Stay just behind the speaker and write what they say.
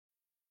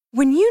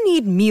When you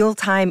need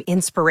mealtime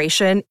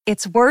inspiration,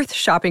 it's worth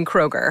shopping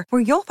Kroger,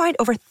 where you'll find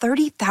over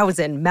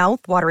 30,000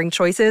 mouth-watering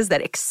choices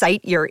that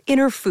excite your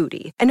inner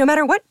foodie. And no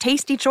matter what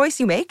tasty choice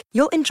you make,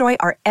 you'll enjoy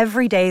our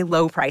everyday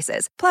low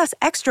prices, plus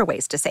extra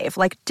ways to save,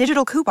 like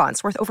digital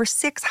coupons worth over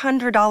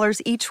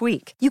 $600 each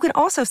week. You can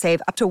also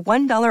save up to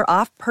 $1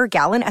 off per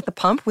gallon at the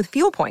pump with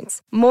fuel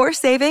points. More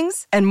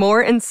savings and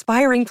more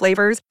inspiring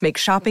flavors make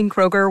shopping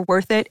Kroger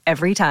worth it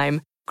every time.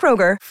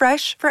 Kroger,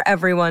 fresh for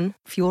everyone.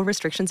 Fuel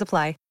restrictions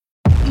apply.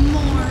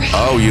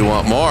 Oh, you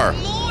want more?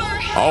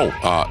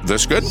 Oh,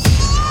 this good?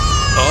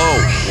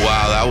 Oh,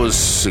 wow, that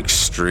was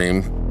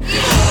extreme.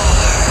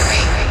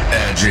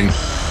 Edging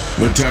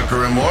with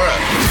Tucker and Maura.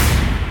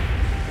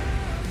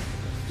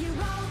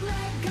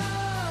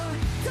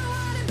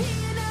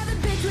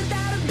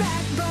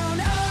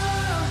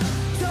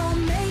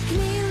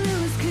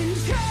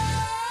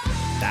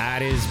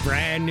 That is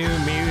brand new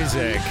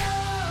music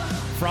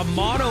from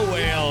Mono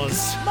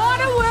Whales.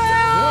 Mono Whales!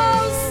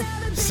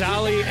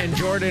 Sally and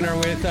Jordan are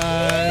with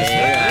us.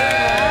 Yeah.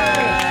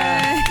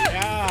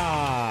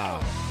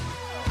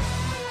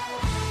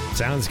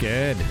 Sounds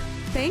good.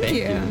 Thank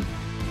you.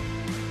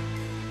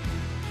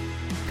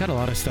 Got a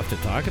lot of stuff to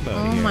talk about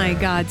Oh here. my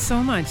God,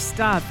 so much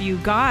stuff. You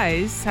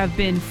guys have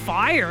been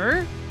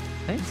fire.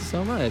 Thanks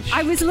so much.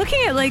 I was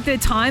looking at like the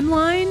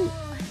timeline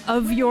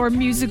of your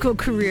musical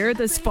career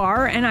thus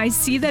far, and I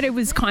see that it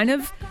was kind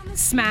of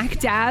smack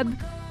dab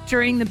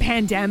during the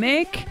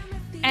pandemic.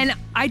 And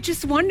I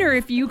just wonder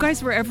if you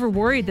guys were ever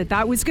worried that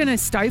that was going to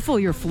stifle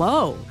your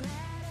flow.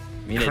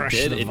 I mean, Crush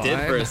it the did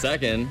vibe. for a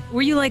second.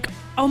 Were you like,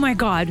 oh my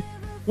God,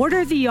 what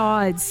are the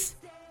odds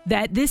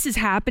that this is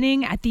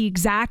happening at the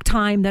exact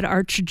time that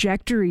our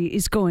trajectory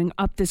is going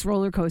up this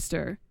roller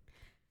coaster?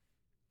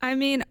 I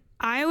mean,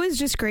 I was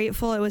just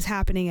grateful it was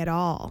happening at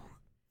all.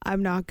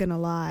 I'm not going to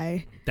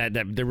lie. That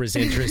there was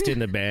interest in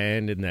the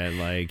band and that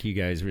like you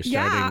guys were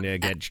starting to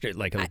get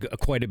like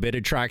quite a bit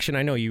of traction.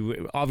 I know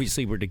you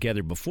obviously were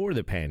together before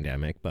the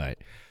pandemic, but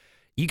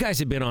you guys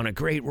have been on a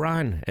great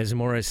run, as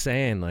Maura's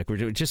saying. Like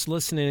we're just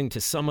listening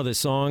to some of the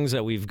songs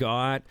that we've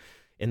got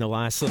in the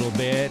last little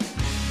bit.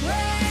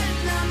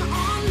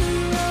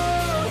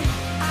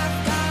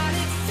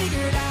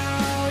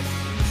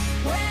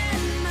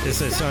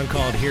 This is a song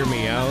called Hear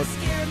Me Out.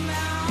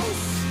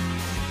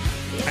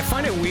 I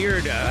find it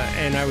weird,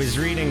 and I was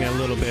reading a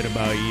little bit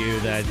about you,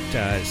 that,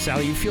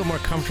 Sally, you feel more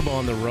comfortable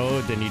on the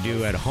road than you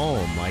do at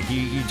home. Like,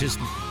 you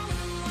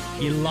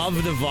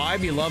love the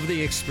vibe, you love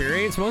the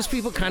experience. Most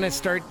people kind of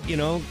start,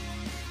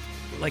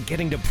 like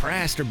getting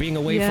depressed or being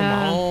away from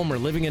home or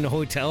living in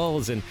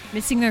hotels and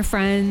missing their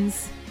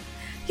friends.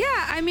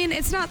 Yeah, I mean,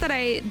 it's not that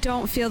I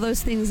don't feel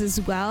those things as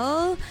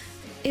well.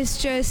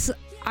 It's just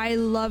I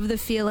love the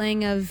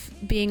feeling of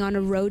being on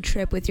a road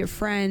trip with your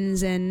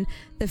friends and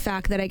the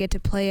fact that I get to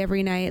play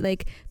every night.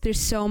 Like, there's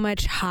so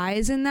much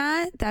highs in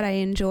that I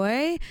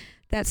enjoy,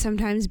 that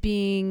sometimes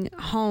being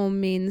home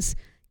means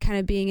kind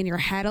of being in your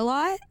head a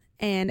lot,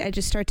 and I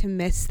just start to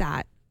miss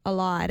that a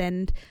lot.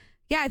 And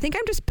yeah, I think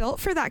I'm just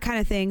built for that kind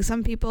of thing.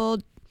 Some people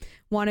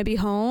want to be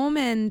home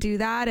and do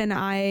that, and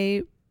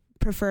I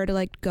prefer to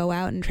like go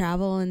out and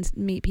travel and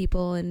meet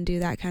people and do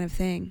that kind of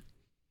thing.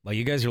 Well,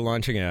 you guys are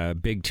launching a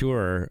big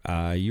tour.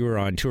 You were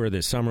on tour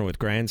this summer with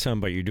Grandson,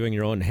 but you're doing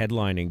your own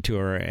headlining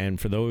tour. And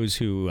for those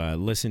who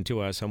listen to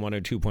us on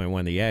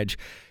 102.1 The Edge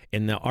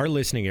in our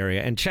listening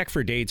area, and check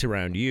for dates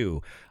around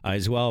you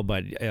as well.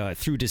 But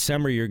through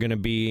December, you're going to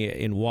be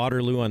in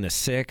Waterloo on the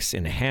 6th,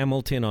 in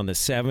Hamilton on the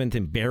 7th,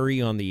 in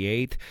Barrie on the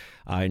 8th,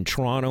 in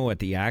Toronto at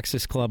the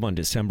Access Club on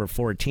December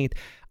 14th.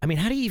 I mean,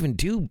 how do you even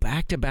do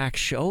back-to-back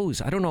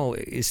shows? I don't know.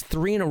 Is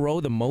 3 in a row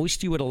the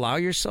most you would allow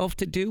yourself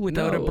to do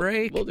without a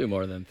break? We'll do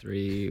more than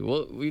 3.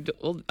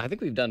 I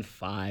think we've done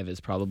 5 is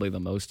probably the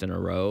most in a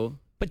row.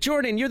 But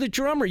Jordan, you're the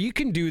drummer. You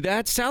can do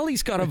that.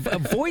 Sally's got a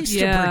voice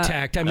to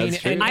protect. I mean,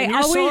 and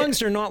your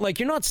songs are not like,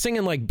 you're not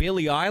singing like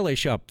Billie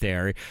Eilish up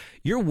there.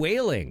 You're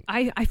wailing.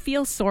 I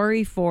feel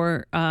sorry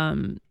for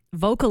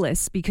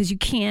vocalists because you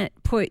can't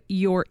put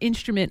your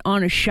instrument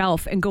on a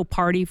shelf and go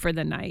party for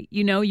the night.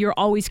 You're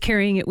always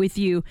carrying it with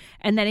you,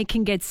 and then it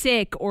can get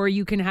sick, or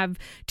you can have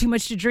too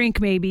much to drink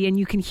maybe, and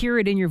you can hear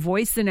it in your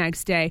voice the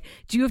next day.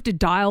 Do you have to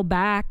dial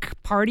back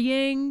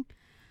partying?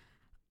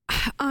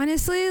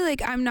 Honestly,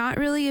 like, I'm not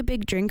really a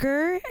big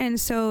drinker, and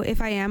so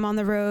if I am on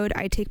the road,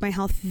 I take my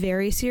health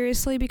very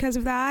seriously because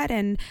of that,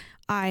 and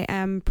I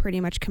am pretty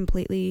much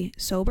completely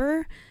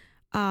sober,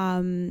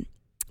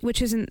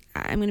 which isn't,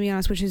 I'm going to be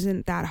honest, which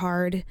isn't that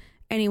hard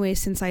anyway,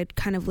 since I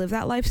kind of live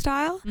that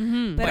lifestyle.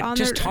 Mm-hmm. But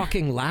just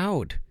talking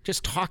loud.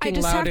 Just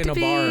talking loud in a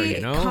bar, I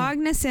just have to be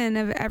cognizant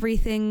of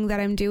everything that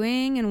I'm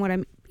doing and what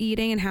I'm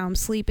eating and how I'm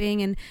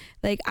sleeping, and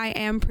like, I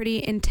am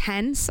pretty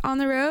intense on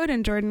the road,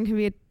 and Jordan can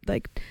be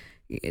like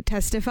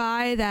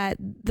testify that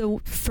the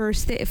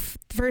first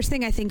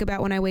thing I think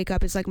about when I wake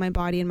up is like my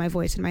body and my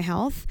voice and my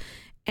health,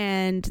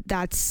 and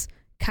that's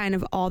kind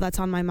of all that's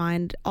on my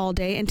mind all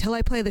day until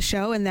I play the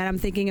show, and then I'm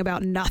thinking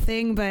about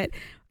nothing but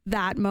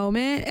that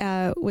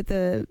moment with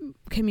the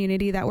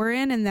community that we're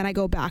in, and then I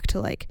go back to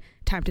like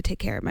time to take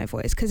care of my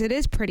voice because it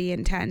is pretty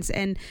intense.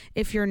 And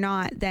if you're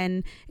not,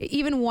 then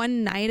even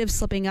one night of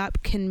slipping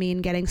up can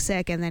mean getting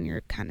sick, and then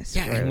you're kind of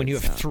screwed. Yeah, and when you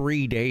have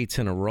 3 dates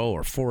in a row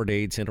or 4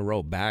 dates in a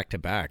row back to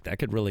back, that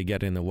could really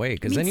get in the way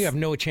because then you have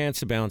no chance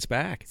to bounce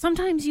back.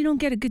 Sometimes you don't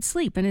get a good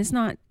sleep, and it's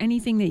not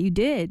anything that you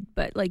did,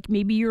 but like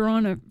maybe you're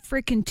on a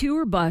freaking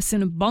tour bus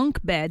in a bunk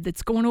bed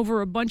that's going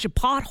over a bunch of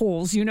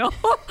potholes, you know?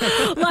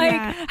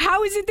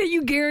 How is it that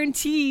you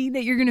guarantee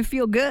that you're going to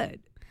feel good?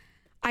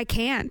 I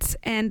can't.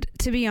 And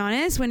to be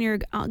honest, when you're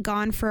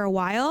gone for a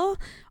while,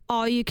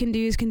 all you can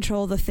do is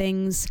control the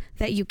things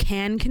that you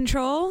can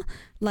control,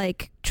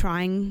 like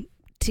trying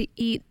to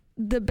eat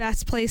the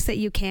best place that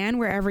you can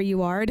wherever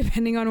you are,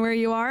 depending on where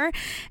you are,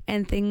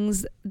 and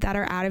things that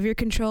are out of your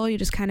control, you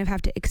just kind of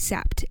have to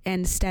accept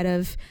instead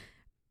of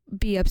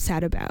be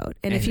upset about.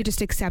 And if you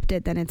just accept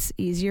it, then it's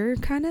easier,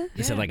 kind of.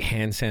 Is it like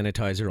hand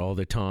sanitizer all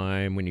the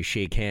time when you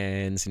shake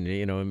hands and,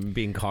 you know,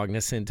 being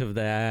cognizant of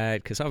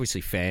that? Because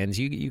obviously fans,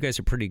 you guys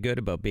are pretty good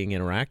about being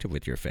interactive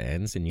with your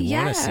fans and you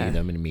want to see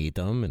them and meet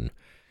them. And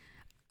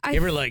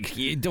you're like,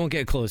 don't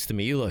get close to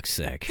me. You look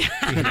sick.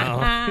 You know?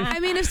 I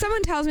mean, if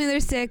someone tells me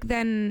they're sick,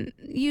 then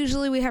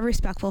usually we have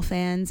respectful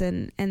fans,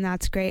 and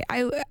that's great.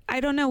 I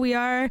don't know. We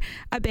are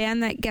a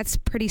band that gets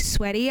pretty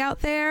sweaty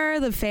out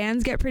there. The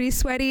fans get pretty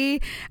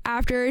sweaty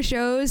after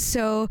shows,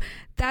 so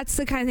that's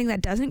the kind of thing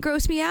that doesn't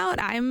gross me out.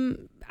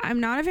 I'm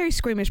not a very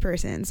squeamish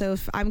person, so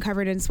if I'm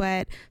covered in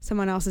sweat,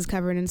 someone else is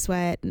covered in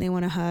sweat, and they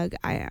want to hug,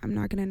 I'm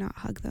not going to not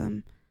hug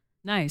them.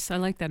 Nice. I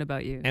like that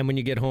about you. And when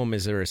you get home,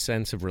 is there a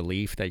sense of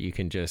relief that you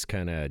can just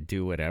kind of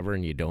do whatever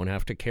and you don't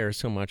have to care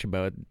so much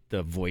about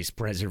the voice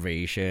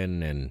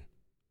preservation and,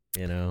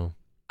 you know?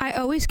 I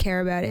always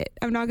care about it.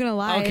 I'm not going to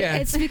lie. Okay.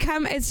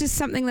 It's just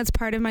something that's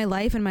part of my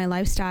life and my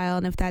lifestyle.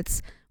 And if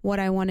that's what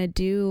I want to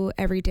do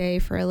every day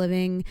for a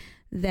living,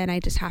 then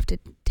I just have to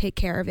take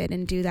care of it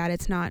and do that.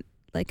 It's not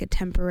like a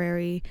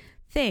temporary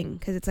thing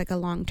because it's like a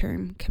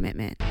long-term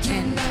commitment.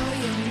 And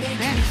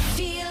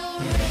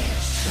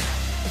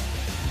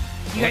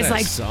you guys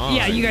like song.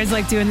 Yeah, you guys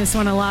like doing this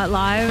one a lot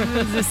live.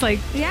 Is this like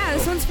yeah,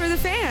 this one's for the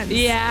fans.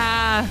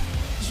 Yeah.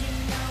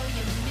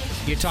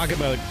 You talk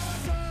about...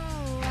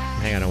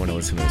 Hang on, I want to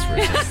listen to this for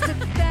a second.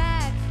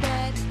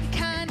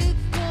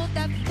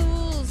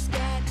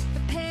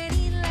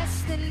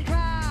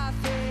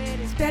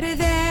 Better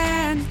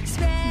than.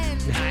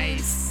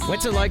 Nice.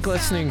 What's it like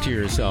listening to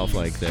yourself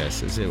like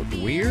this? Is it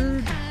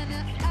weird?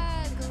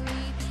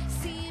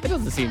 It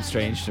doesn't seem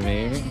strange to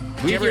me. We Do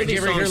you hear ever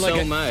these hear songs like so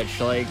a-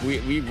 much. Like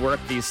we work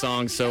these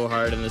songs so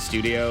hard in the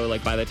studio.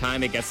 Like by the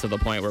time it gets to the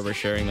point where we're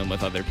sharing them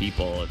with other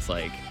people, it's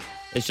like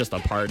it's just a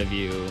part of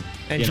you.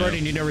 And you know?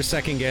 Jordan, you never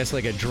second guess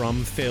like a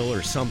drum fill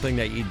or something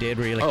that you did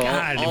where you're like,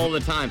 God. all the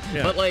time.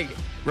 Yeah. But like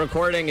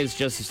recording is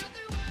just.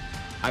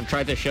 I've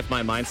tried to shift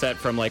my mindset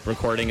from like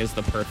recording is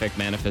the perfect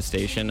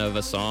manifestation of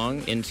a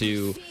song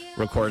into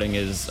recording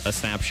is a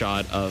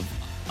snapshot of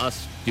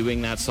us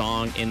doing that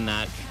song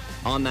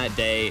on that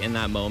day in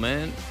that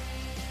moment,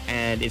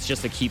 and it's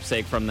just a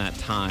keepsake from that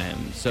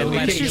time. So And we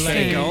you can let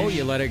it go.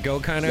 You let it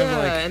go, kind of yeah,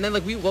 like. and then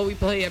like we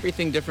play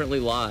everything differently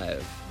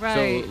live.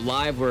 Right. So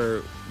live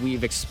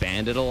we've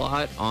expanded a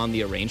lot on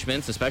the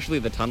arrangements, especially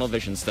the tunnel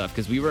vision stuff,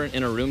 because we weren't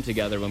in a room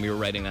together when we were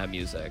writing that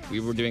music. We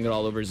were doing it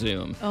all over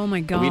Zoom. Oh my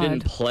God. We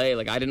didn't play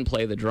I didn't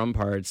play the drum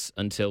parts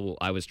until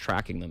I was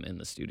tracking them in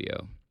the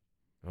studio.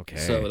 Okay.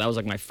 So that was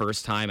like my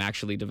first time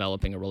actually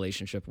developing a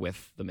relationship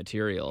with the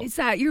material. Is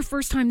that your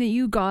first time that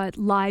you got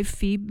live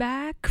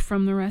feedback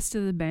from the rest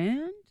of the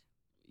band?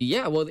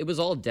 Yeah, well, it was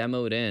all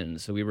demoed in,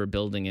 so we were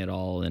building it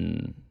all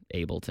in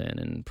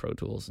Ableton and Pro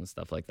Tools and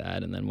stuff like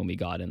that. And then when we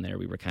got in there,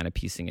 we were kind of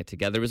piecing it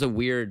together. It was a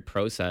weird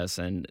process.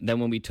 And then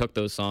when we took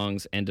those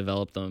songs and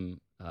developed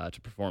them to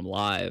perform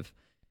live,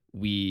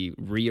 we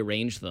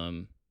rearranged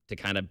them to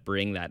kind of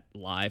bring that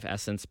live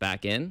essence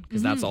back in,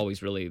 because that's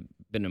always really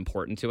been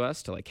important to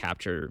us, to like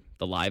capture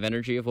the live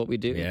energy of what we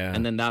do. Yeah.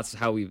 And then that's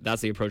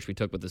the approach we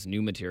took with this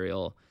new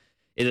material.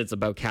 It's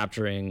about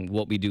capturing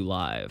what we do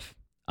live,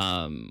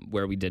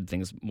 where we did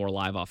things more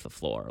live off the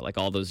floor. Like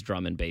all those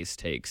drum and bass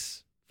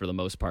takes, for the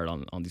most part,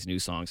 on these new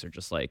songs are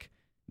just like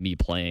me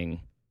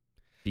playing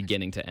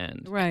beginning to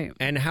end. Right.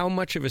 And how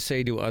much of a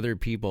say do other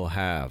people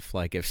have?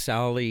 Like if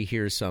Sally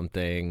hears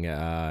something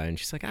and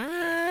she's like,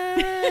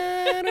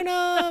 I don't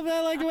know if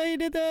I like the way you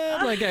did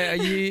that. Like,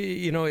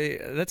 you know,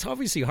 that's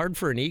obviously hard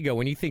for an ego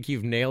when you think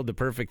you've nailed the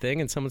perfect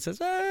thing and someone says,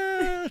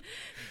 ah.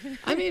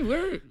 I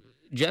mean,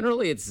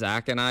 generally it's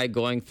Zach and I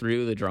going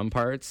through the drum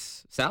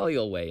parts. Sally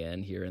will weigh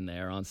in here and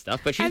there on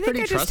stuff, but she's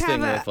pretty trusting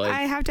with like.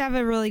 I have to have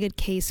a really good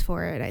case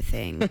for it, I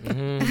think.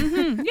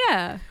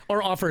 Yeah.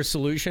 Or offer a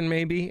solution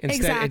maybe.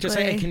 Instead, just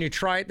say, hey, can you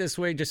try it this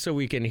way just so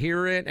we can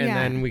hear it and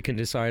then we can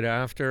decide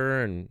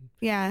after. And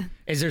Yeah.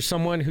 is there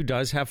someone who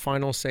does have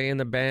final say in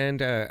the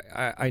band?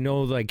 I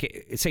know,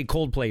 like, say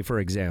Coldplay, for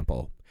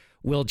example.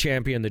 Will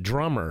Champion, the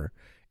drummer,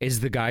 is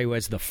the guy who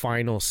has the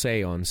final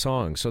say on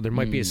songs. So there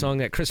might be a song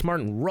that Chris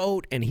Martin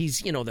wrote and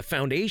he's, the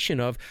foundation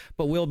of,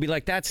 but we'll be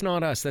like, that's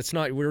not us.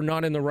 We're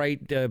not in the right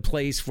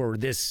place for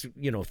this,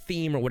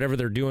 theme or whatever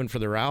they're doing for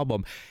their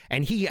album.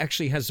 And he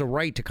actually has the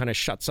right to kind of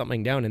shut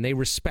something down, and they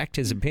respect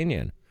his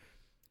opinion.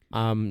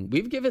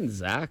 We've given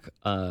Zach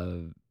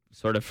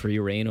sort of free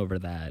reign over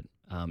that,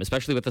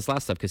 especially with this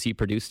last stuff because he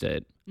produced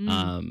it.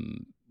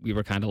 We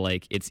were kind of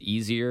like, it's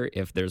easier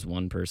if there's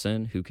one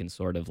person who can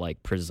sort of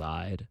like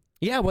preside.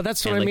 Yeah, well,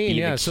 that's what I mean.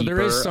 Yeah, so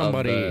there is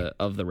somebody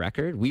of the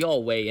record. We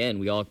all weigh in.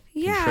 We all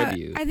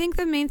contribute. I think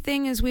the main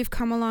thing is we've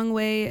come a long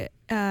way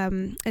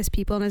as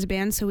people and as a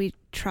band, so we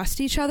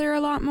trust each other a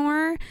lot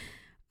more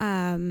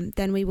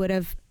than we would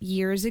have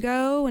years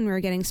ago when we were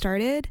getting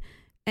started.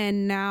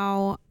 And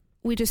now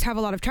we just have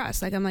a lot of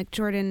trust. Like, I'm like,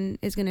 Jordan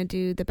is going to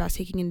do the best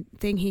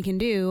thing he can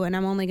do, and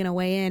I'm only going to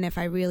weigh in if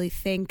I really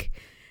think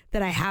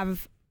that I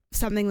have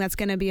something that's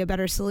going to be a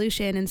better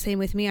solution. And same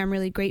with me. I'm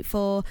really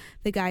grateful.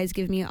 The guys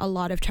give me a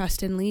lot of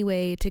trust and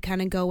leeway to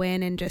kind of go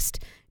in and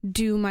just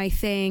do my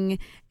thing.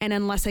 And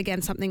unless,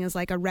 again, something is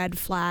like a red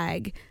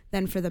flag,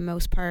 then for the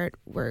most part,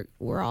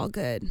 we're all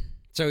good.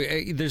 So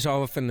there's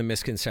often the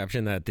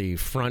misconception that the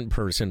front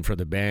person for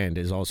the band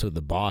is also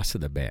the boss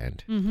of the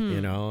band,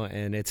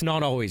 and it's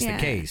not always the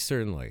case,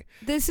 certainly.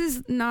 This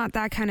is not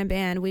that kind of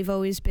band. We've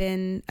always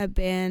been a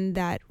band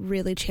that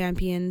really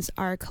champions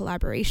our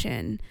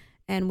collaboration,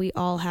 and we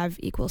all have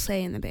equal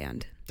say in the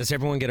band. Does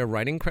everyone get a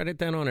writing credit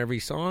then on every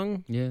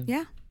song?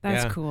 Yeah.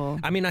 That's cool.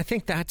 I mean, I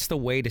think that's the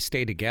way to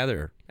stay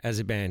together as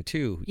a band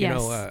too. Yes.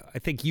 I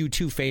think you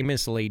two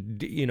famously,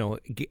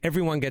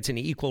 everyone gets an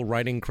equal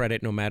writing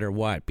credit no matter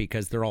what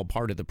because they're all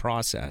part of the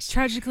process.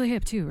 Tragically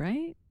Hip too,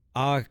 right?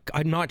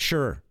 I'm not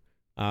sure.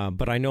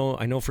 But I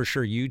know for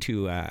sure you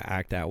two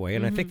act that way.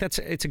 And I think it's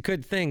a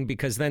good thing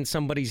because then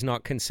somebody's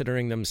not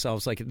considering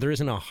themselves like there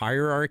isn't a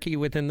hierarchy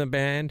within the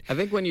band. I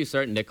think when you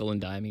start nickel and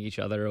diming each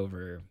other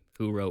over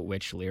who wrote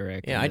which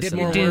lyric. Yeah, I did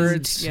more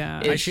words. Yeah.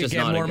 I should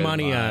get more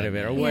money out of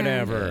it or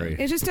whatever. Yeah.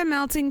 It's just a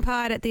melting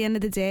pot at the end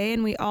of the day,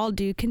 and we all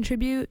do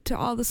contribute to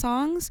all the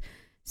songs.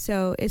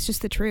 So it's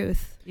just the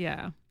truth.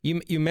 Yeah.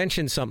 You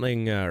mentioned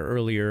something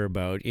earlier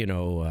about,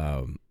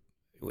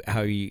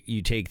 how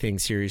you take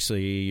things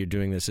seriously, you're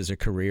doing this as a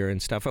career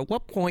and stuff. At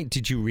what point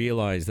did you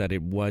realize that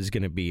it was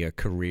going to be a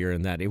career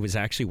and that it was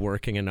actually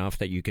working enough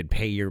that you could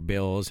pay your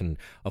bills and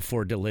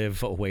afford to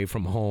live away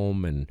from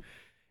home? And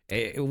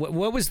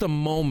what was the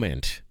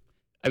moment?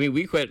 I mean,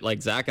 we quit,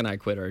 like Zach and I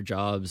quit our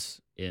jobs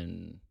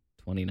in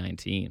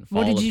 2019,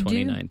 fall of do?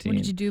 2019. What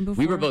did you do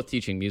before? We were both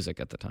teaching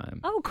music at the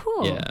time. Oh,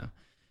 cool. Yeah.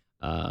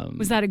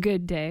 Was that a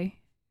good day?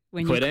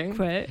 When quitting? You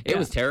quit? It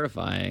was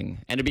terrifying.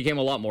 And it became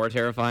a lot more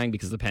terrifying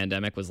because the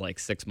pandemic was like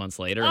 6 months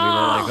later.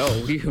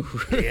 And we were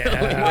like, we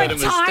made a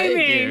mistake timing.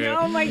 here.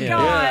 Oh my God.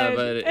 Yeah,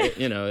 but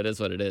it is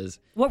what it is.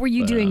 What were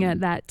you doing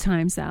at that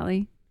time,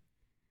 Sally?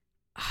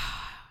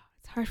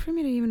 It's hard for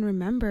me to even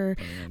remember.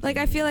 Like,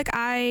 I feel like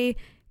I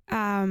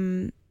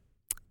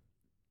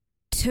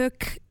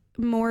took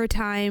more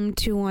time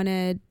to want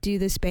to do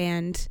this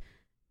band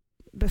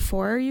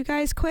before you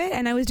guys quit.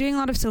 And I was doing a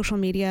lot of social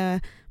media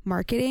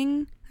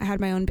marketing. I had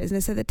my own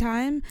business at the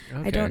time.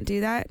 Okay. I don't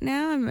do that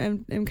now.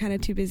 I'm kind of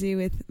too busy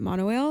with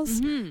Monowhales.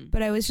 Mm-hmm.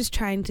 But I was just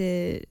trying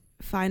to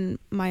find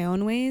my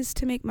own ways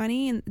to make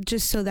money, and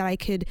just so that I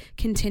could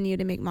continue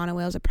to make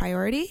Monowhales a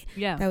priority.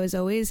 Yeah. That was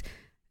always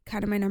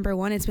kind of my number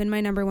one. It's been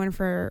my number one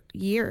for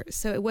years.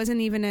 So it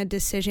wasn't even a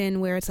decision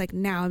where it's like,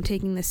 now I'm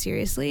taking this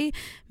seriously.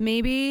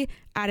 Maybe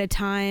at a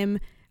time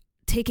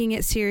taking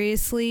it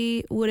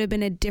seriously would have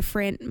been a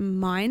different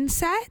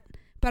mindset,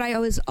 but I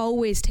was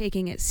always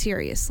taking it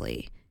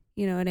seriously.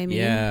 You know what I mean?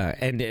 Yeah,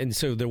 and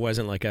so there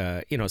wasn't like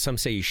a, some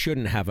say you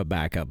shouldn't have a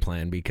backup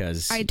plan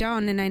because... I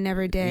don't, and I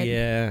never did.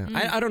 Yeah,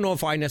 I don't know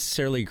if I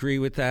necessarily agree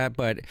with that,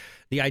 but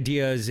the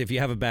idea is if you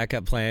have a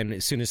backup plan,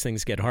 as soon as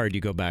things get hard, you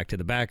go back to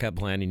the backup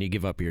plan and you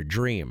give up your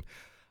dream.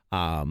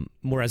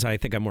 Whereas I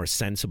think I'm more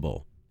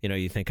sensible.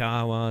 You think,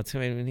 it's,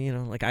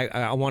 like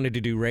I wanted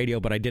to do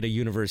radio, but I did a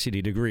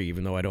university degree,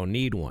 even though I don't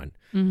need one.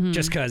 Mm-hmm.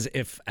 Just because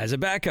if, as a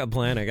backup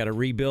plan, I got to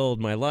rebuild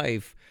my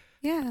life...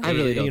 Yeah, I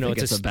really don't think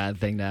it's a bad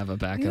thing to have a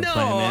backup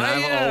plan, man.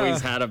 I've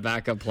always had a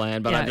backup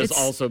plan, but I've just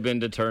also been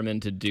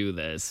determined to do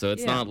this. So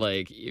it's not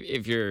like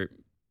if you're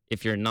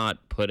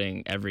not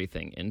putting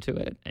everything into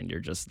it and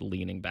you're just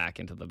leaning back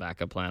into the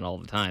backup plan all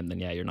the time, then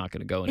you're not going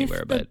to go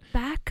anywhere. If the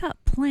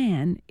backup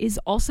plan is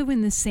also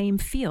in the same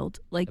field,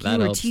 like you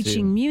were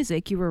teaching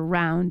music, you were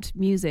around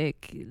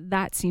music,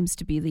 that seems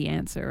to be the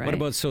answer, right? What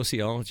about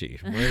sociology?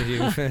 Where do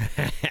you? I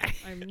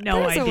have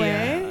no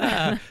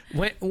idea.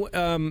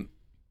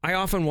 I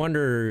often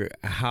wonder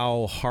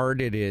how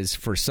hard it is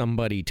for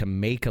somebody to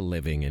make a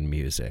living in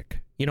music.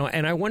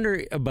 And I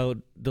wonder about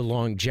the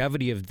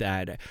longevity of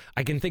that.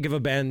 I can think of a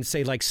band,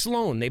 say, like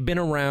Sloan. They've been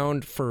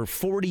around for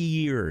 40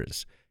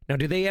 years. Now,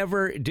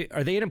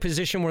 are they in a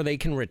position where they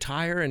can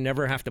retire and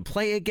never have to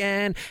play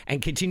again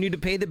and continue to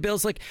pay the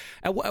bills? Like,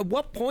 at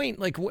what point,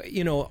 like,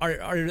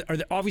 are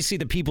obviously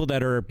the people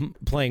that are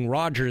playing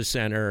Rogers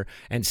Center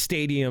and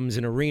stadiums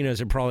and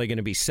arenas are probably going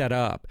to be set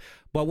up.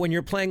 But when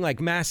you're playing like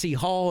Massey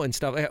Hall and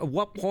stuff, at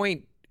what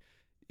point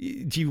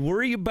do you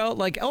worry about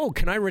like, oh,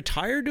 can I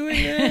retire doing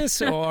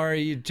this? Or are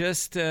you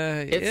just,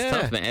 It's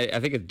tough, man. I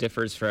think it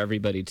differs for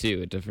everybody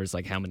too. It differs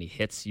like how many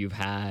hits you've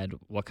had,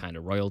 what kind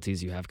of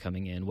royalties you have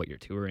coming in, what your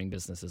touring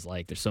business is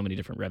like. There's so many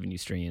different revenue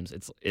streams.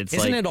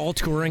 Isn't it all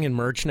touring and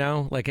merch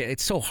now? Like,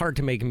 it's so hard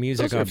to make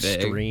music off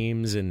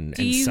streams and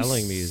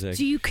selling music.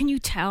 Can you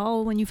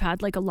tell when you've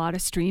had like a lot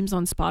of streams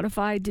on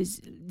Spotify? Do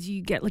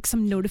you get like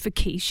some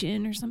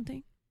notification or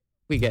something?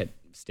 We get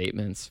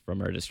statements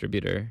from our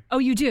distributor. Oh,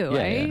 you do,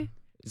 right? Yeah.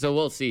 So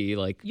we'll see,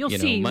 like,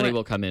 money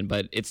will come in,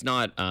 but it's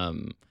not,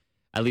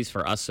 at least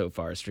for us so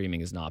far, streaming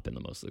has not been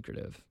the most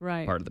lucrative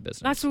part of the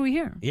business. That's what we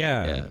hear.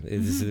 Yeah.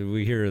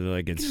 We hear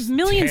like it's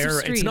millions of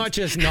streams. It's not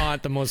just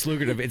not the most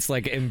lucrative, it's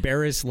like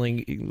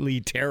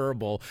embarrassingly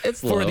terrible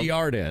for the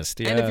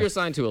artist. Yeah. And if you're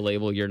signed to a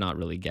label, you're not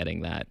really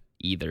getting that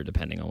either,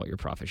 depending on what your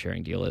profit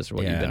sharing deal is or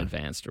what you've been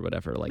advanced or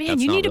whatever. Like, man,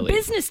 you need a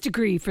business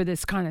degree for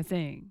this kind of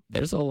thing.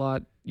 There's a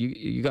lot.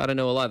 You got to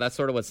know a lot. That's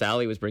sort of what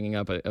Sally was bringing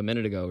up a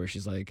minute ago, where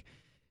she's like,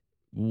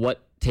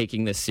 what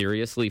taking this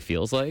seriously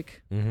feels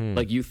like.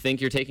 Like, you think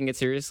you're taking it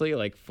seriously.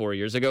 Like 4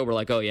 years ago, we're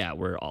like, oh yeah,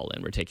 we're all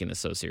in. We're taking this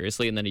so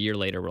seriously. And then a year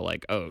later, we're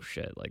like, oh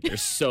shit, like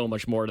there's so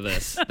much more to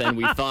this than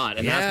we thought.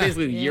 And that's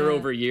basically year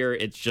over year,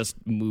 it's just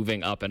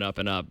moving up and up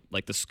and up,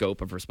 like the scope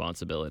of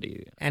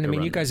responsibility. And I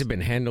mean, you guys have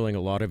been handling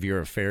a lot of your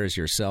affairs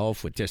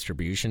yourself with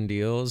distribution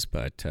deals,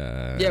 but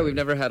we've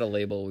never had a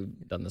label.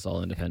 We've done this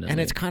all independently.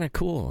 And it's kind of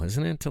cool,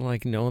 isn't it, to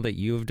like know that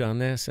you've done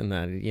this and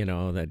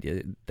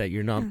that, that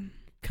you're not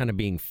kind of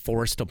being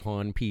forced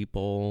upon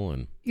people,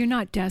 and you're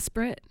not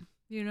desperate,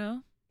 Yeah,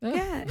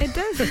 it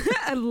does.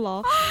 a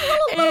little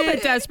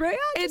bit desperate.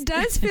 It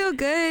does feel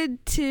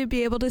good to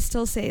be able to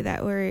still say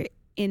that we're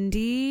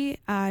indie,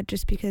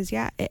 just because,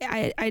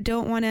 I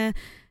don't want to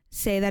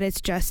say that it's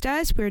just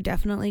us. We're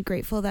definitely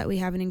grateful that we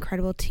have an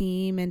incredible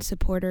team and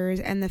supporters,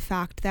 and the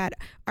fact that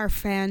our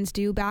fans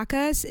do back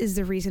us is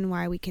the reason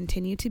why we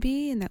continue to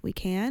be and that we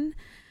can.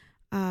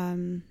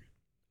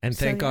 And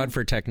thank God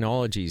for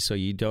technology, so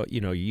you don't,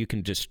 you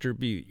can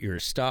distribute your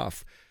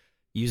stuff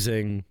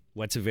using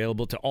what's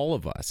available to all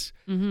of us.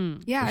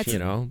 Yeah, it's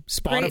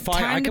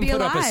Spotify. I can put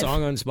up a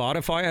song on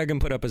Spotify. I can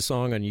put up a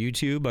song on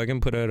YouTube. I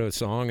can put out a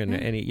song on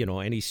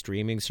any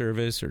streaming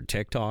service or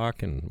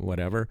TikTok and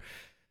whatever.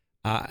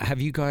 Have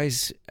you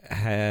guys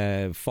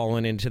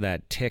fallen into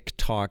that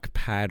TikTok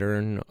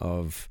pattern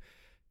of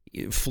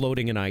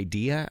floating an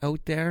idea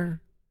out there?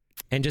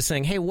 And just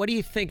saying, hey, what do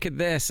you think of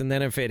this? And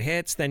then if it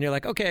hits, then you're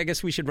like, okay, I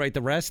guess we should write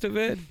the rest of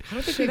it.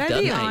 Should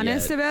I be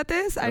honest about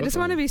this? I just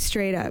want to be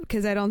straight up,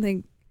 because I don't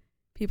think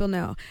people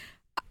know.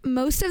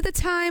 Most of the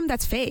time,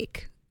 that's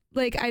fake.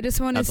 Like, I just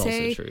want to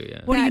say, also true,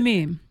 what do you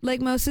mean? Like,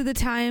 most of the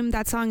time,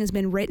 that song has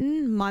been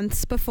written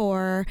months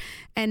before,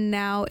 and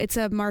now it's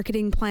a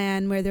marketing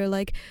plan where they're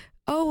like,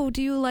 oh,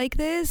 do you like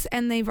this?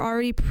 And they've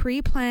already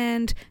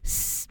pre-planned,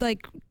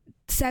 like,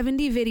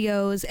 70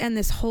 videos and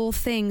this whole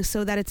thing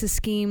so that it's a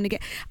scheme to get.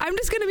 I'm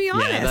just gonna be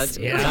honest.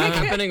 That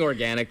happening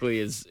organically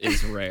is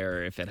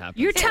rare if it happens.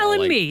 You're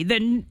telling me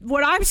that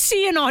what I'm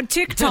seeing on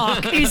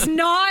TikTok is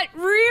not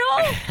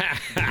real?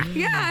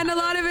 Yeah, and a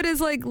lot of it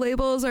is like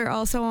labels are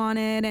also on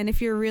it, and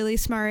if you're really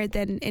smart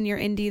and you're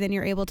indie, then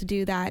you're able to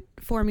do that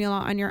formula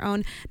on your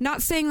own.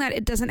 Not saying that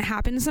it doesn't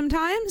happen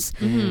sometimes.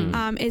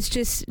 It's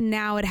just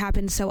now it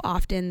happens so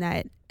often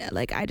that,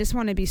 like, I just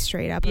want to be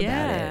straight up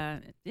about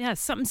it. Yeah,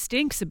 something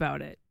stinks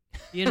about it.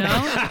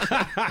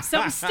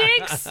 Something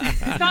stinks.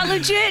 It's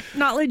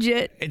not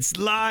legit. It's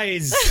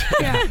lies.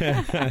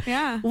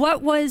 Yeah.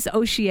 What was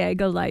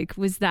Osheaga like?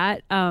 Was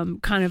that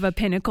kind of a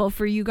pinnacle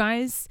for you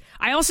guys?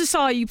 I also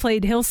saw you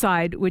played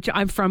Hillside, which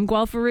I'm from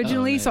Guelph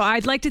originally, so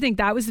I'd like to think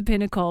that was the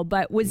pinnacle,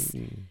 but was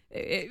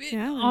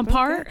on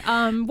par.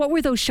 What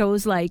were those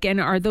shows like,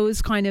 and are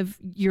those kind of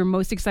your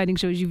most exciting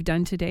shows you've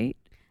done to date?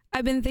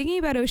 I've been thinking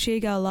about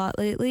Osheaga a lot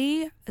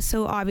lately,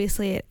 so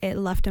obviously it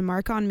left a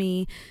mark on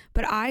me,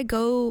 but I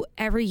go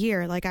every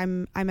year. Like,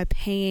 I'm a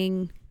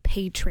paying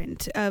patron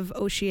of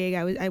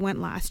Osheaga. I went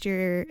last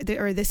year,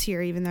 or this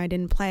year, even though I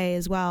didn't play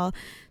as well.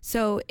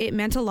 So it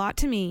meant a lot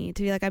to me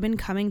to be like, I've been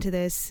coming to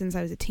this since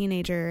I was a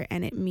teenager,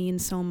 and it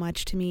means so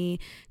much to me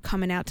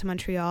coming out to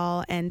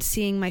Montreal and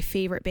seeing my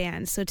favorite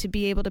bands. So to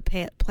be able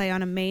to play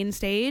on a main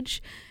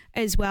stage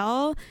as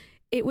well,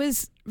 it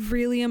was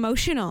really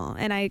emotional,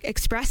 and I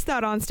expressed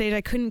that on stage.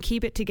 I couldn't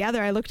keep it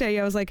together. I looked at you,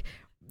 I was like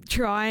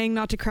trying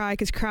not to cry,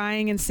 because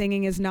crying and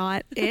singing is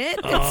not it.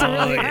 It's a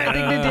really hard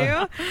thing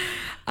to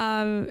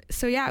do.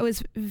 So yeah, it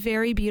was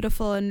very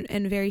beautiful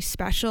and very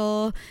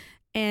special.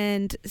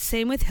 And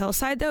same with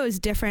Hillside, though, is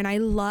different. I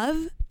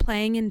love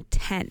playing in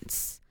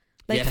tents.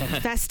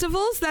 Like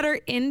festivals that are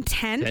in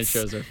tents. Tent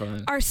shows are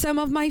fun. Are some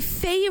of my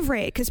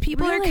favorite because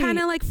people are kind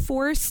of like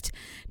forced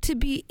to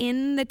be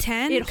in the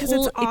tent because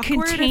it's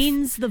awkward. It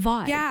contains the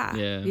vibe.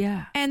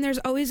 Yeah. And there's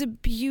always a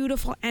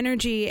beautiful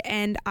energy,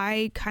 and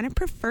I kind of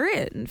prefer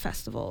it in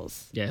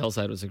festivals. Yeah,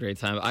 Hillside was a great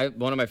time.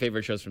 One of my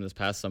favorite shows from this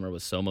past summer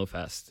was Somo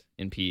Fest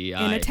in PEI.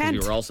 In a tent.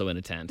 We were also in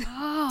a tent.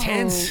 Oh,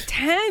 Tents.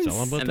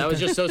 And I was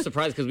just so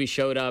surprised because we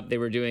showed up. They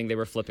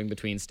were flipping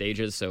between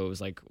stages, so it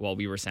was like while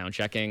we were sound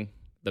checking,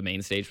 the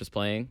main stage was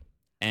playing,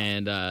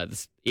 and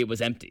it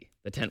was empty.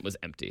 The tent was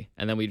empty,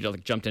 and then we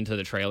just jumped into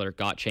the trailer,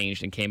 got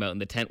changed, and came out,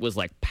 and the tent was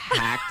like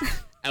packed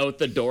out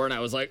the door, and I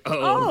was like,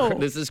 "Oh,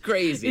 this is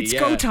crazy! It's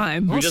go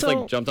time." We Also, just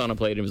like jumped on a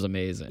plate; it was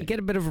amazing. You get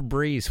a bit of a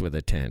breeze with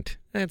a tent.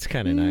 That's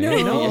kind of nice.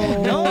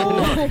 No.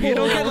 No, you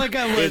don't get like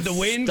the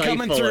wind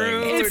coming stifling.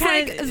 through. It's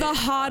like the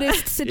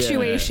hottest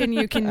situation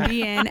you can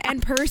be in.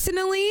 And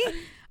personally,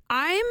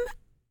 I'm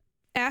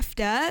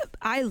effed up.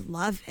 I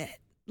love it.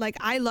 Like,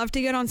 I love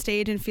to get on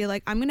stage and feel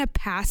like I'm going to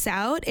pass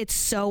out. It's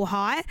so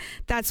hot.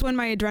 That's when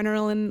my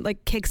adrenaline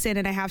like kicks in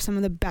and I have some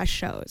of the best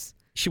shows.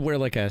 You should wear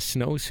like a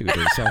snowsuit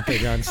or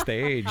something on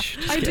stage.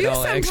 Just I get do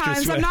all extra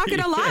sometimes. I'm not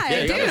going to lie. Yeah,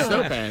 I you do. got the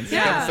snow pants.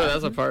 Yeah. So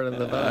that's a part of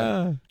the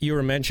vibe. You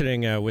were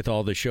mentioning with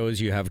all the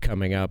shows you have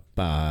coming up,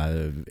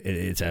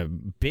 it's a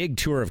big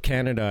tour of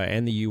Canada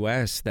and the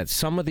U.S., that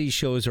some of these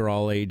shows are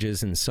all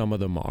ages and some of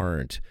them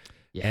aren't.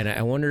 Yeah. And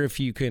I wonder if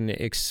you can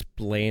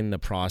explain the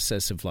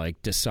process of like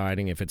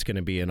deciding if it's going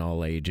to be an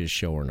all ages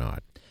show or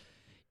not.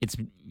 It's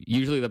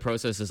usually the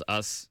process is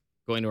us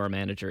going to our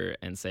manager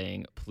and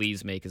saying,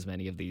 please make as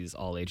many of these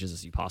all ages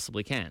as you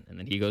possibly can. And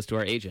then he goes to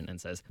our agent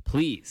and says,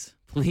 please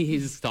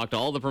talk to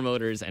all the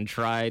promoters and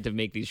try to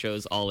make these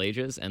shows all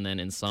ages. And then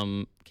in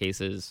some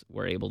cases,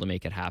 we're able to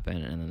make it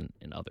happen. And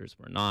in others,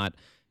 we're not,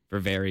 for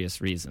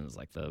various reasons,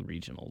 like the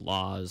regional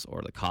laws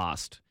or the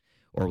cost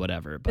or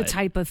whatever. But the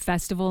type of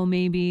festival,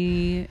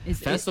 maybe.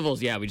 Festivals,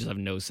 we just have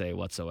no say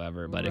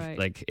whatsoever. But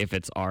Right. if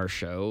it's our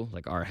show,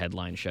 like our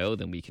headline show,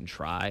 then we can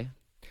try.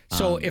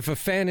 So if a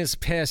fan is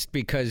pissed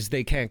because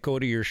they can't go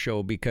to your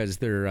show because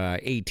they're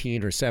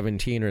 18 or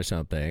 17 or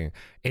something,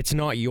 it's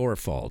not your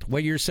fault.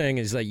 What you're saying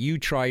is that you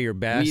try your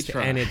best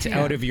try. and it's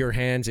out of your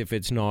hands if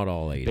it's not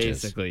all ages.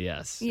 Basically,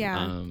 yes.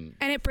 Yeah. And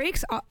it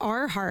breaks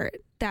our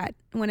heart that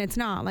when it's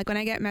not. Like when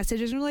I get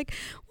messages and we're like,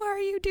 why are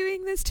you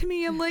doing this to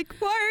me? I'm like,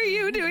 why are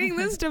you doing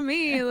this to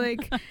me?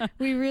 Like,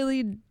 we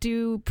really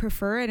do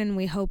prefer it, and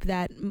we hope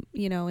that,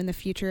 in the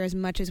future, as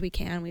much as we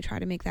can, we try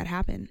to make that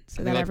happen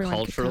so that everyone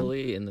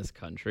culturally in this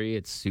country,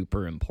 it's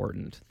super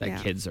important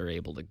that kids are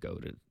able to go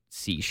to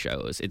see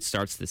shows. It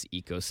starts this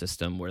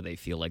ecosystem where they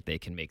feel like they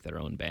can make their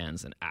own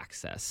bands and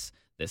access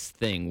this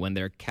thing when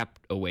they're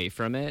kept away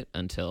from it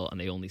and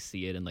they only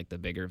see it in like the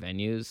bigger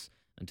venues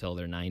until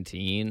they're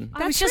 19.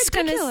 I was just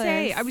gonna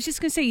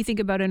say, you think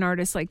about an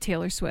artist like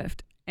Taylor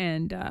Swift,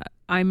 and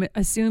I'm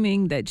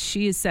assuming that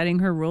she is setting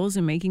her rules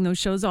and making those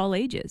shows all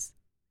ages.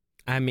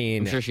 I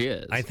mean, I'm sure she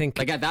is. I think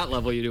like at that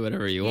level, you do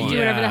whatever you want. You do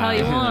whatever the hell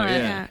you want.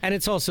 Yeah. And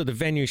it's also the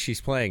venue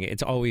she's playing.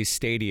 It's always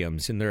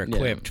stadiums, and they're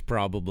equipped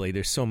probably.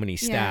 There's so many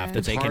staff that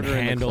It's they can harder in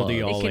the handle the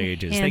club. all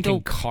ages. They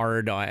can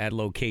card at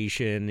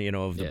location,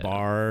 of the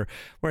bar.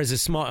 Whereas a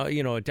small,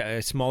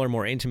 a smaller,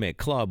 more intimate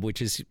club,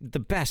 which is the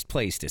best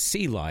place to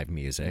see live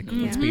music.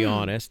 Let's be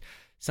honest.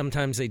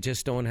 Sometimes they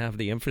just don't have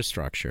the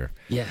infrastructure.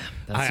 Yeah.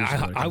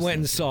 I went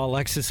and saw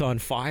Alexis on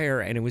Fire,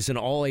 and it was an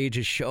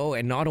all-ages show.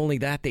 And not only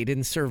that, they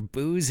didn't serve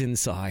booze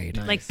inside.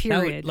 Nice. Like,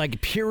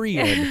 period.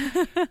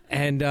 Period.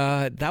 And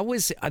that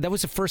was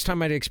the first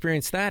time I'd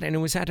experienced that. And it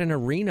was at an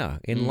arena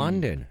in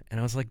London. And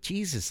I was like,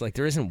 Jesus, like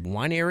there isn't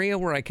one area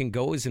where I can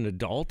go as an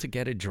adult to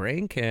get a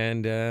drink.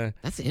 And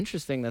that's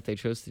interesting that they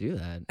chose to do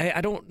that.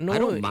 I don't know I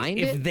don't mind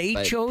if it, they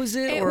but chose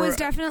it. It was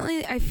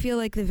definitely, I feel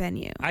like, the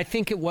venue. I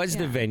think it was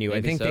the venue. Maybe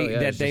I think so,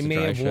 they just a may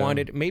dry have show.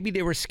 wanted. Maybe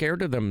they were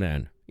scared of them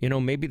then.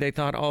 Maybe they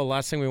thought,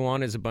 last thing we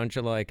want is a bunch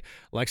of like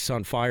Alexis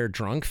on Fire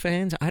drunk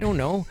fans. I don't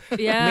know.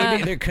 Yeah.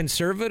 Maybe they're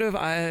conservative.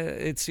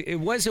 It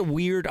was a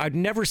weird. I've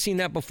never seen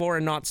that before,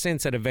 and not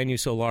since at a venue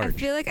so large. I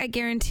feel like I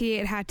guarantee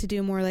it had to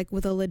do more like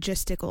with a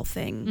logistical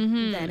thing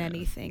than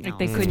anything Like else.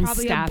 they couldn't It's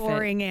probably staff a it.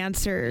 boring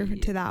answer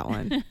to that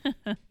one.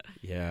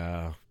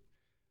 Yeah.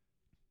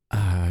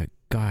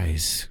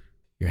 Guys,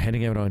 you're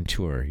heading out on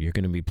tour. You're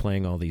going to be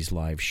playing all these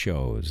live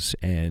shows.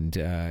 And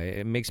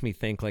it makes me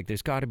think, like,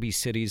 there's got to be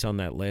cities on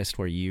that list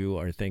where you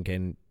are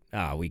thinking,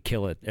 we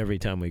kill it every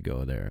time we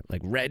go there.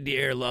 Like, Red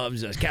Deer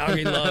loves us.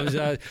 Calgary loves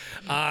us.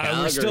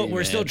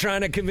 We're still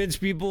trying to convince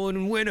people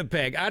in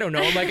Winnipeg. I don't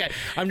know. Like,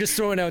 I'm just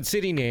throwing out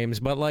city names.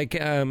 But, like...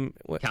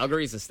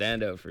 Calgary's a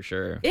standout for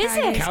sure. Is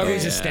it?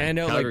 Calgary's a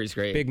standout. Calgary's like,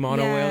 great. Big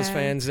Mono Yeah. Whales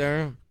fans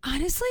there.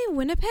 Honestly,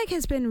 Winnipeg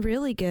has been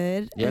really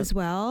good as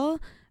well.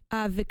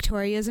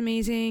 Victoria's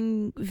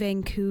amazing.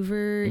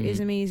 Vancouver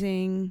is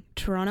amazing.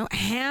 Toronto.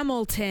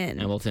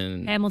 Hamilton's goes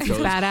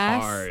badass.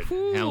 hard.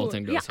 Ooh.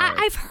 Hamilton goes hard.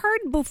 I've heard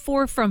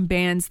before from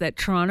bands that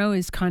Toronto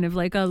is kind of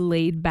like a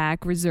laid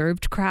back,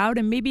 reserved crowd,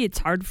 and maybe it's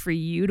hard for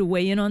you to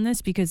weigh in on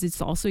this because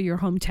it's also your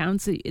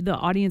hometown, so the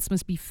audience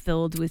must be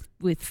filled with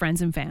with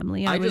friends and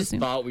family. I would just assume.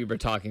 thought we were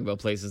talking about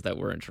places that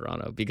were in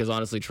Toronto because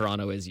honestly,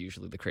 Toronto is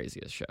usually the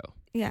craziest show.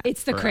 Yeah.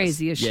 It's the for us.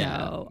 craziest Yeah.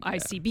 show. I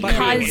see But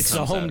I mean, because it's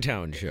the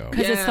hometown show.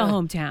 it's the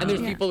hometown. And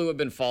there's people who have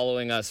been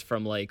following us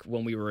from like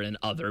when we were in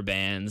other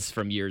bands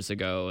from years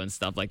ago and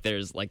stuff. Like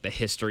there's like the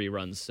history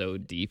runs so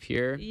deep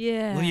here.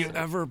 Yeah. Will you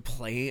ever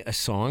play a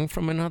song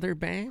from another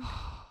band?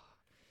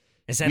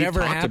 Has that We've ever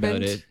talked happened?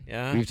 about it.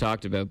 Yeah. We've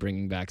talked about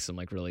bringing back some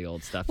like really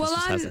old stuff. Well, This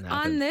just hasn't on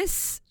happened.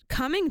 this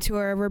coming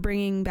tour, we're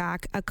bringing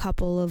back a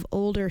couple of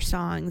older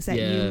songs that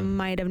Yeah. you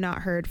might have not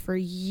heard for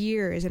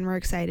years, and we're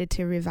excited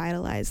to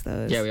revitalize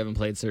those. Yeah, we haven't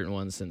played certain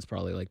ones since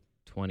probably like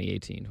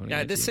 2018, 2019.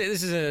 Yeah, this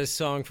is a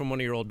song from one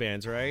of your old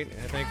bands, right?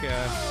 I think.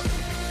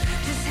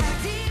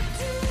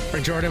 For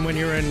Jordan, when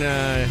you were in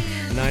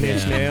Nine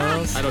Inch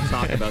Nails. I don't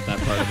talk about that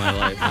part of my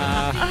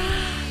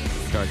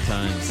life. Dark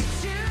times.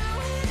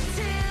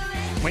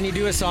 When you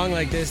do a song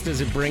like this, does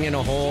it bring in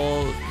a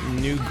whole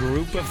new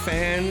group of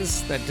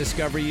fans that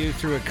discover you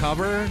through a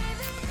cover?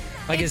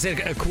 Like, is it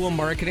a cool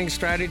marketing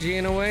strategy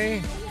in a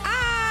way?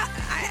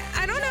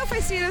 I don't know if I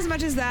see it as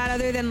much as that,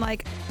 other than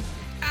like,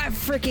 I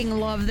freaking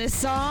love this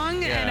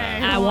song,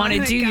 and I want to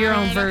wanna do your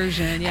own go.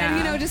 version. Yeah. And,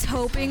 you know, just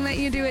hoping that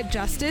you do it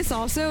justice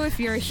also if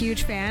you're a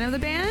huge fan of the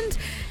band.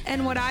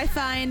 And what I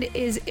find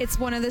is it's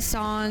one of the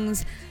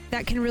songs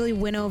that can really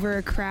win over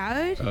a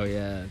crowd. Oh,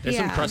 yeah. There's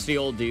some Yeah. crusty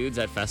old dudes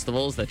at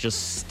festivals that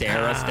just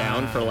stare us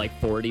down for like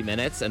 40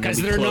 minutes. And then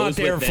 'Cause we they're not close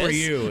there with for this,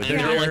 you. And They're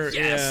they're there- like,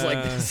 yes, yeah.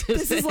 like this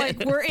This is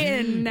like, we're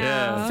in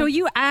now. So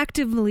you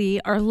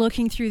actively are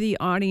looking through the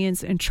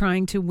audience and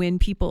trying to win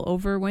people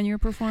over when you're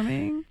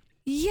performing?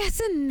 Yes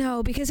and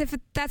no, because if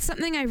that's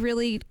something I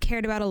really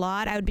cared about a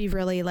lot, I would be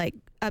really like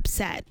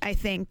upset, I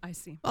think. I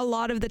see. A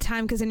lot of the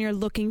time, because then you're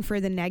looking for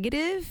the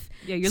negative.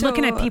 Yeah, you're So-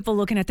 looking at people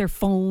looking at their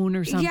phone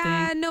or something.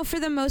 Yeah, no, for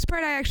the most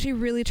part, I actually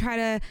really try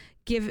to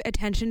give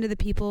attention to the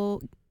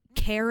people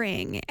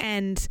caring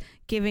and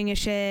giving a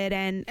shit,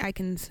 and I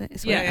can swear.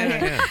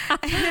 Yeah.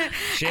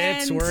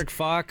 Shits, And- work,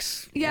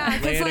 fucks. Yeah, Lay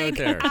because it out like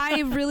there.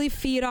 I really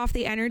feed off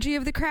the energy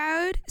of the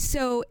crowd.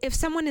 So if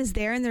someone is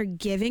there and they're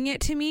giving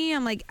it to me,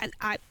 I'm like,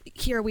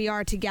 here we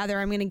are together.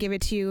 I'm going to give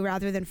it to you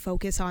rather than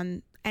focus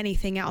on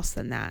anything else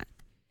than that.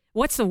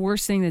 What's the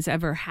worst thing that's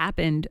ever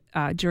happened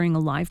during a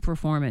live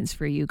performance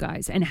for you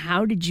guys, and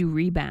how did you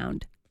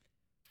rebound?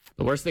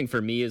 The worst thing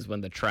for me is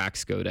when the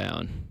tracks go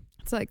down.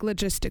 It's like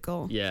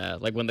logistical. Yeah,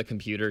 like when the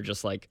computer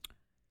just like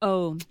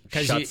Oh,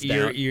 Because shuts you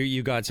down.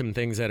 you got some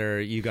things that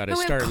are you got to And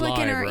we start have click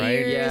live, in our right?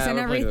 ears, Yeah, and we're playing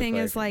with everything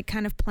click. is like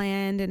kind of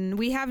planned, and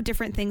we have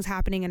different things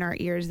happening in our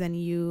ears than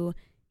you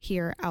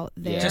hear out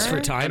there. Just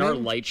for time. And our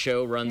light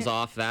show runs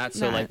off that.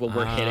 So like when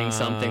we're hitting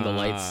something, the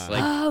lights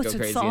like Oh, go so it's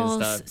crazy all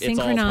and stuff. It's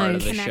all part of the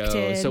synchronized. show.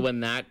 Connected.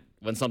 So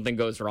when something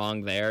goes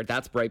wrong there,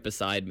 that's right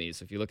beside me.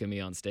 So if you look at me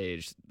on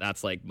stage,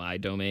 that's like my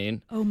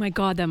domain. oh my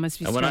God, that must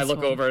be. And when I look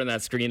stressful. over and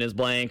that screen is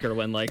blank, or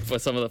when like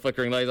with some of the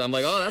flickering lights, I'm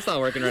like, oh, that's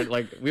not working right.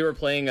 Like we were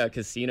playing a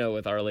casino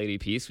with Our Lady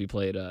Peace. We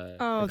played the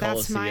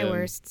that's my Coliseum.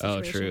 worst Oh,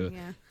 situation, true.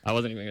 yeah. I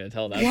wasn't even going to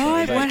tell that.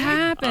 What? story, What but-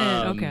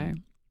 happened? Okay.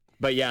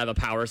 But yeah, the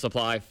power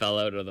supply fell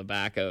out of the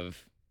back of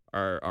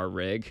our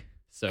rig.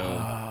 So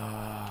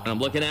and I'm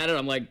looking at it.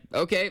 I'm like,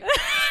 okay,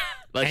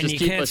 And you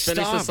can't let's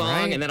finish the stop, song.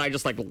 right? And then I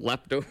just like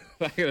leapt over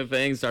the back of the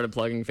thing, started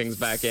plugging things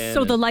back in.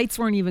 So the and lights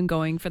weren't even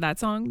going for that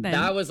song then?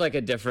 that was like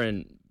a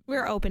different. We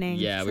were opening.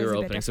 Yeah, so we it's were a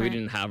bit opening, so we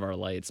different. didn't have our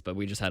lights, but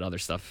we just had other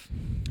stuff.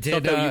 Did,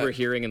 Stuff that you were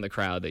hearing in the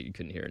crowd that you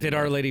couldn't hear. Did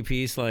anymore. Our Lady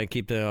Peace like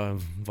keep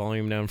the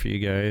volume down for you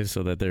guys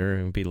so that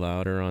they're be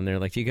louder on there?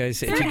 Like, do you guys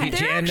did you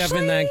they're end up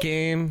in that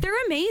game?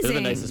 They're amazing. They're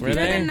the nicest people.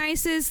 They're Really? the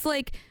nicest,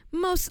 like,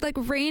 most, like,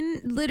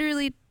 Rain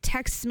literally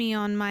texts me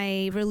on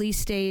my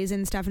release days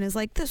and stuff and is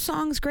like, the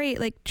song's great.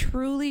 Like,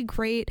 truly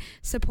great,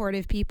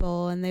 supportive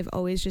people. And they've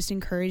always just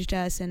encouraged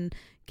us and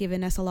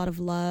given us a lot of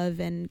love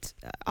and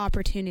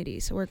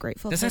opportunity. So we're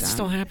grateful Does for that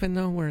still happen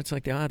though, where it's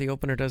like the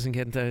opener doesn't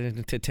get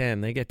to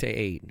 10, they get to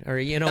 8, or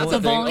you know? That's The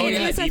a thing. volume Oh,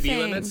 yeah, is a dB thing.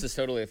 limits is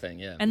totally a thing.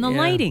 Yeah. and the Yeah.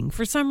 lighting.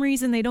 For some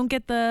reason, they don't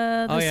get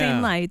the Oh, same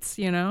yeah. lights,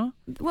 you know?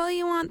 Well,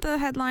 you want the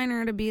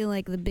headliner to be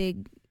like the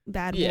big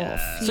bad Yeah.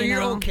 wolf. So you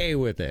you're know? okay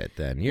with it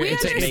then? We it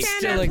understand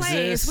still our place.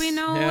 exists. We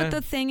know Yeah. what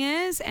the thing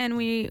is, and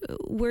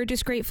we're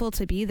just grateful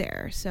to be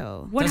there.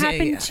 So What Does it-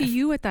 happened to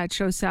you at that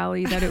show,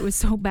 Sally, that it was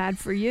so bad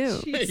for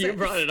you? You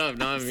brought it up,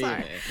 not me.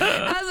 Sorry.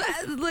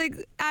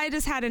 I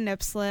just had a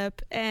nip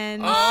slip,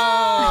 and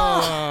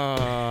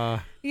Oh.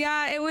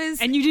 yeah, it was.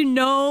 And you didn't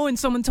know, and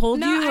someone told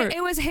No, you? Or?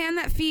 it was Hand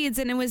That Feeds,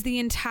 and it was the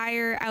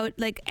entire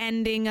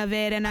ending of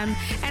it, and I'm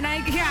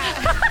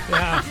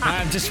Yeah,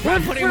 I'm just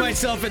putting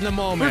myself in the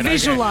moment. We're Okay.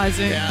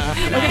 visualizing. Yeah.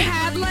 I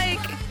had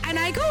and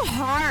I go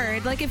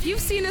hard. Like, if you've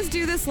seen us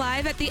do this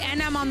live, at the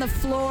end I'm on the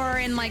floor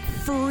and like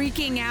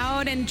freaking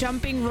out and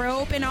jumping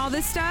rope and all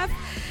this stuff.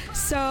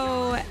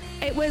 So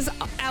it was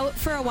out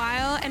for a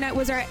while, and it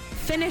was our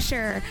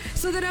finisher.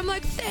 So then I'm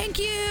like, thank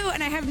you,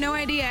 and I have no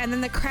idea. And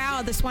then the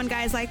crowd, this one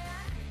guy's like,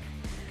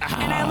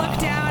 and I look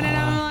down and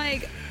I'm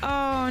like,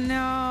 oh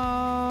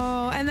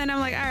no. And then I'm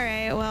like, all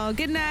right, well,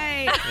 good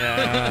night.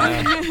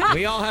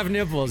 We all have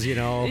nipples, you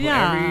know.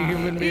 Yeah. Every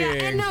human being.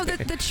 Yeah, and no,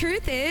 the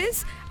truth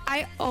is,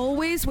 I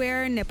always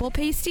wear nipple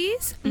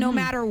pasties no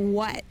matter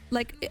what,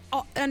 like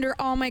under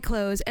all my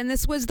clothes. And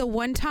this was the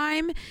one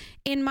time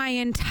in my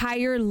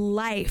entire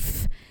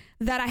life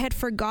that I had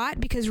forgot,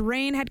 because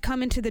Rain had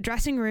come into the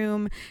dressing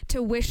room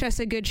to wish us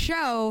a good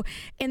show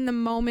in the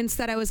moments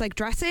that I was like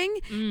dressing.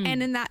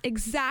 And in that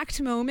exact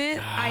moment,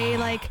 I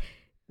like,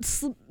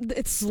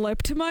 it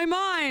slipped to my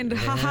mind.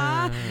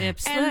 Haha.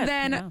 And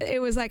then it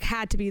was like,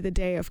 had to be the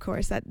day, of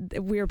course, that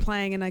we were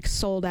playing in like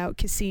sold out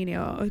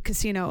casino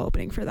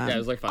opening for them. Yeah, it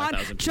was like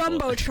 5,000 people.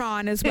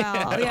 Jumbotron as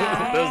well.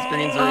 Yeah. Those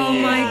screens are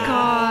huge. my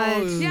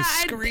God. Yeah,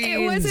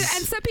 it wasn't.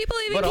 And some people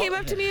even came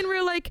up to me and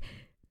were like,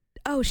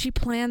 oh, she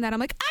planned that. I'm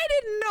like, I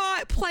did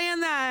not plan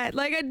that.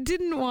 Like, I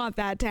didn't want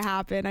that to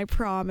happen. I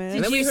promise.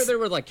 And then we heard there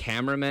were like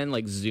cameramen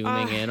like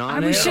zooming in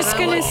on it. I was just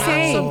gonna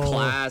say, have some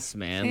class,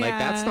 man. Yeah. Like,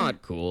 that's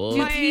not cool.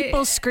 do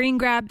people screen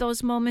grab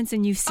those moments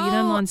and you see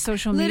them on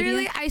social media?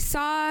 Literally, I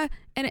saw,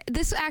 and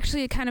this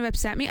actually kind of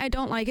upset me. I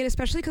don't like it,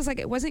 especially because like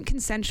it wasn't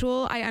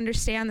consensual. I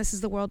understand this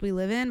is the world we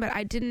live in, but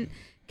I didn't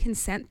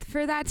consent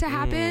for that to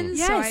happen.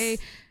 Yes.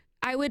 So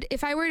I would,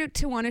 if I were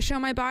to want to show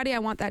my body, I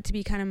want that to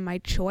be kind of my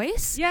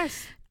choice.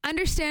 Yes.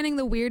 Understanding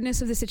the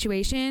weirdness of the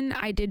situation,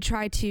 I did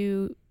try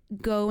to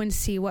go and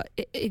see what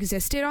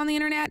existed on the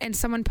internet, and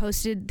someone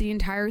posted the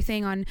entire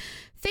thing on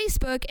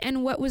Facebook,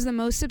 and what was the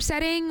most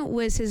upsetting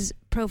was his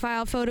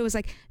profile photo was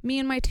like me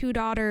and my 2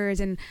 daughters,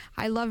 and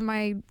I love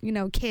my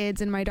kids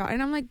and my daughter,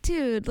 and I'm like,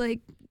 dude, like,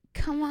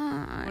 come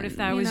on. What if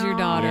that was your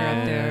daughter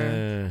up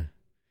there?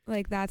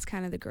 Like, that's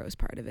kind of the gross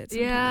part of it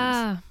sometimes.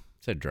 Yeah.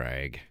 It's a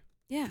drag.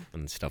 Yeah.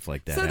 And stuff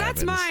like that. So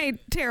that's my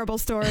terrible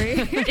story.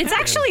 It's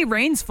actually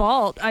Rain's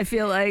fault, I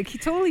feel like. He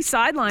totally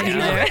sidelined you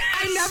there.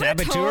 I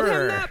never told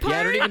him that part. Yeah,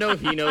 I don't even know if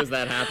he knows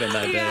that happened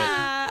that day.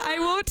 Yeah, I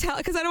won't tell,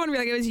 because I don't want to be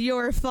like, it was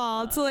your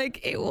fault.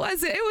 Like, it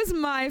was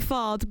my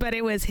fault, but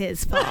it was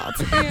his fault.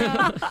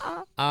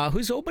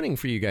 Who's opening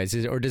for you guys?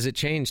 Or does it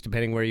change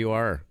depending where you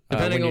are?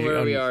 Depending on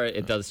where we are,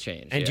 it does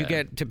change. And you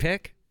get to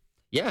pick?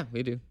 Yeah,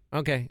 we do.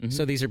 Okay.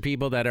 So these are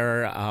people that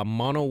are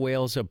Mono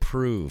Whales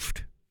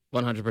approved.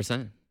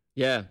 100%.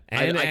 Yeah,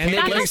 And I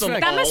can't list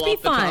them all must be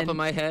off the fun. top of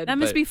my head. That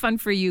must but be fun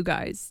for you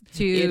guys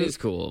to. It is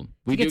cool.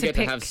 We do get to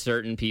pick. have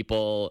certain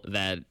people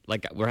that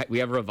like we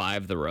have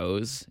Revive the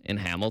Rose in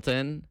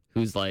Hamilton,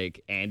 who's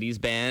like Andy's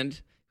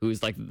band,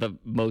 who's like the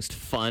most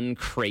fun,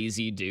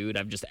 crazy dude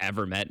I've just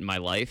ever met in my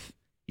life.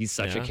 He's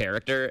such a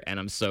character, and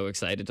I'm so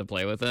excited to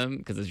play with him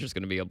because it's just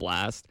going to be a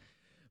blast.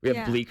 We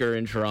have Bleecker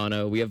in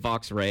Toronto. We have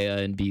Vox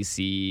Rea in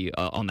BC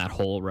on that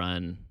whole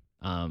run.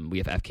 We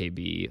have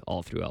FKB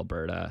all through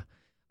Alberta.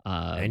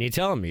 And you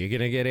tell them you're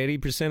going to get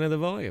 80% of the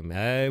volume.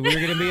 We're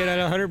going to be at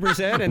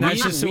 100%, and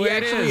that's just the way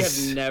it is. We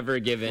actually have never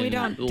given We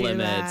don't do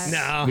limits.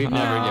 that. No. We've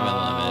never given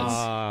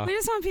limits. We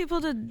just want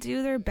people to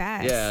do their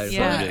best.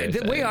 Yeah.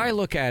 The way I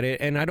look at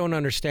it, and I don't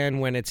understand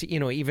when it's,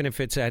 even if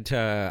it's at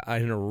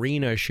an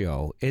arena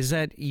show, is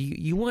that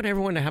you want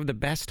everyone to have the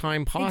best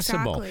time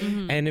possible.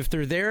 Exactly. And if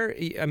they're there,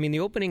 I mean,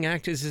 the opening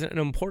act is an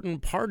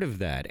important part of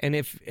that. And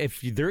if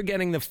they're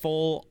getting the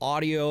full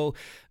audio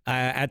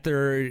at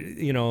their,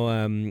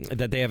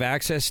 that they have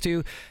access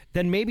to,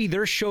 then maybe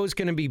their show's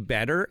going to be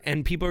better,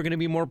 and people are going to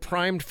be more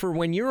primed for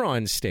when you're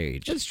on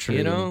stage. That's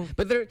true.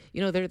 But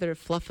they're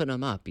fluffing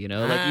them up. Like, you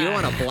don't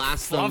want to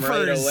blast them right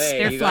Fluffers. away.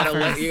 They're You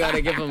fluffers.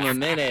 gotta give them a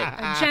minute.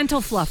 Gentle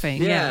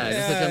fluffing. Yeah,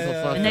 just a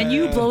gentle fluff. And then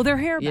you blow their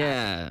hair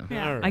back.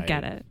 Yeah. All I right.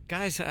 get it.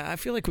 Guys, I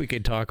feel like we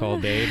could talk all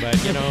day, but,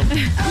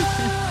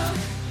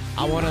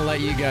 I want to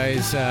let you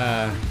guys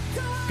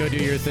go do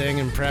your thing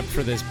and prep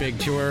for this big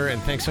tour. And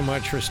thanks so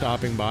much for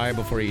stopping by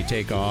before you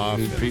take off.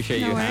 We appreciate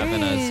you No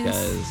having us, worries.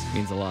 guys. It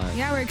means a lot.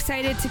 Yeah, we're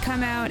excited to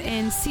come out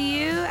and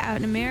see you out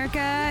in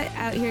America,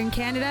 out here in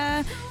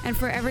Canada, and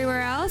for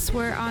everywhere else,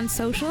 we're on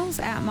socials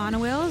at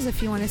Monowills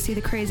if you want to see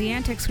the crazy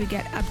antics we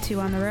get up to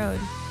on the road.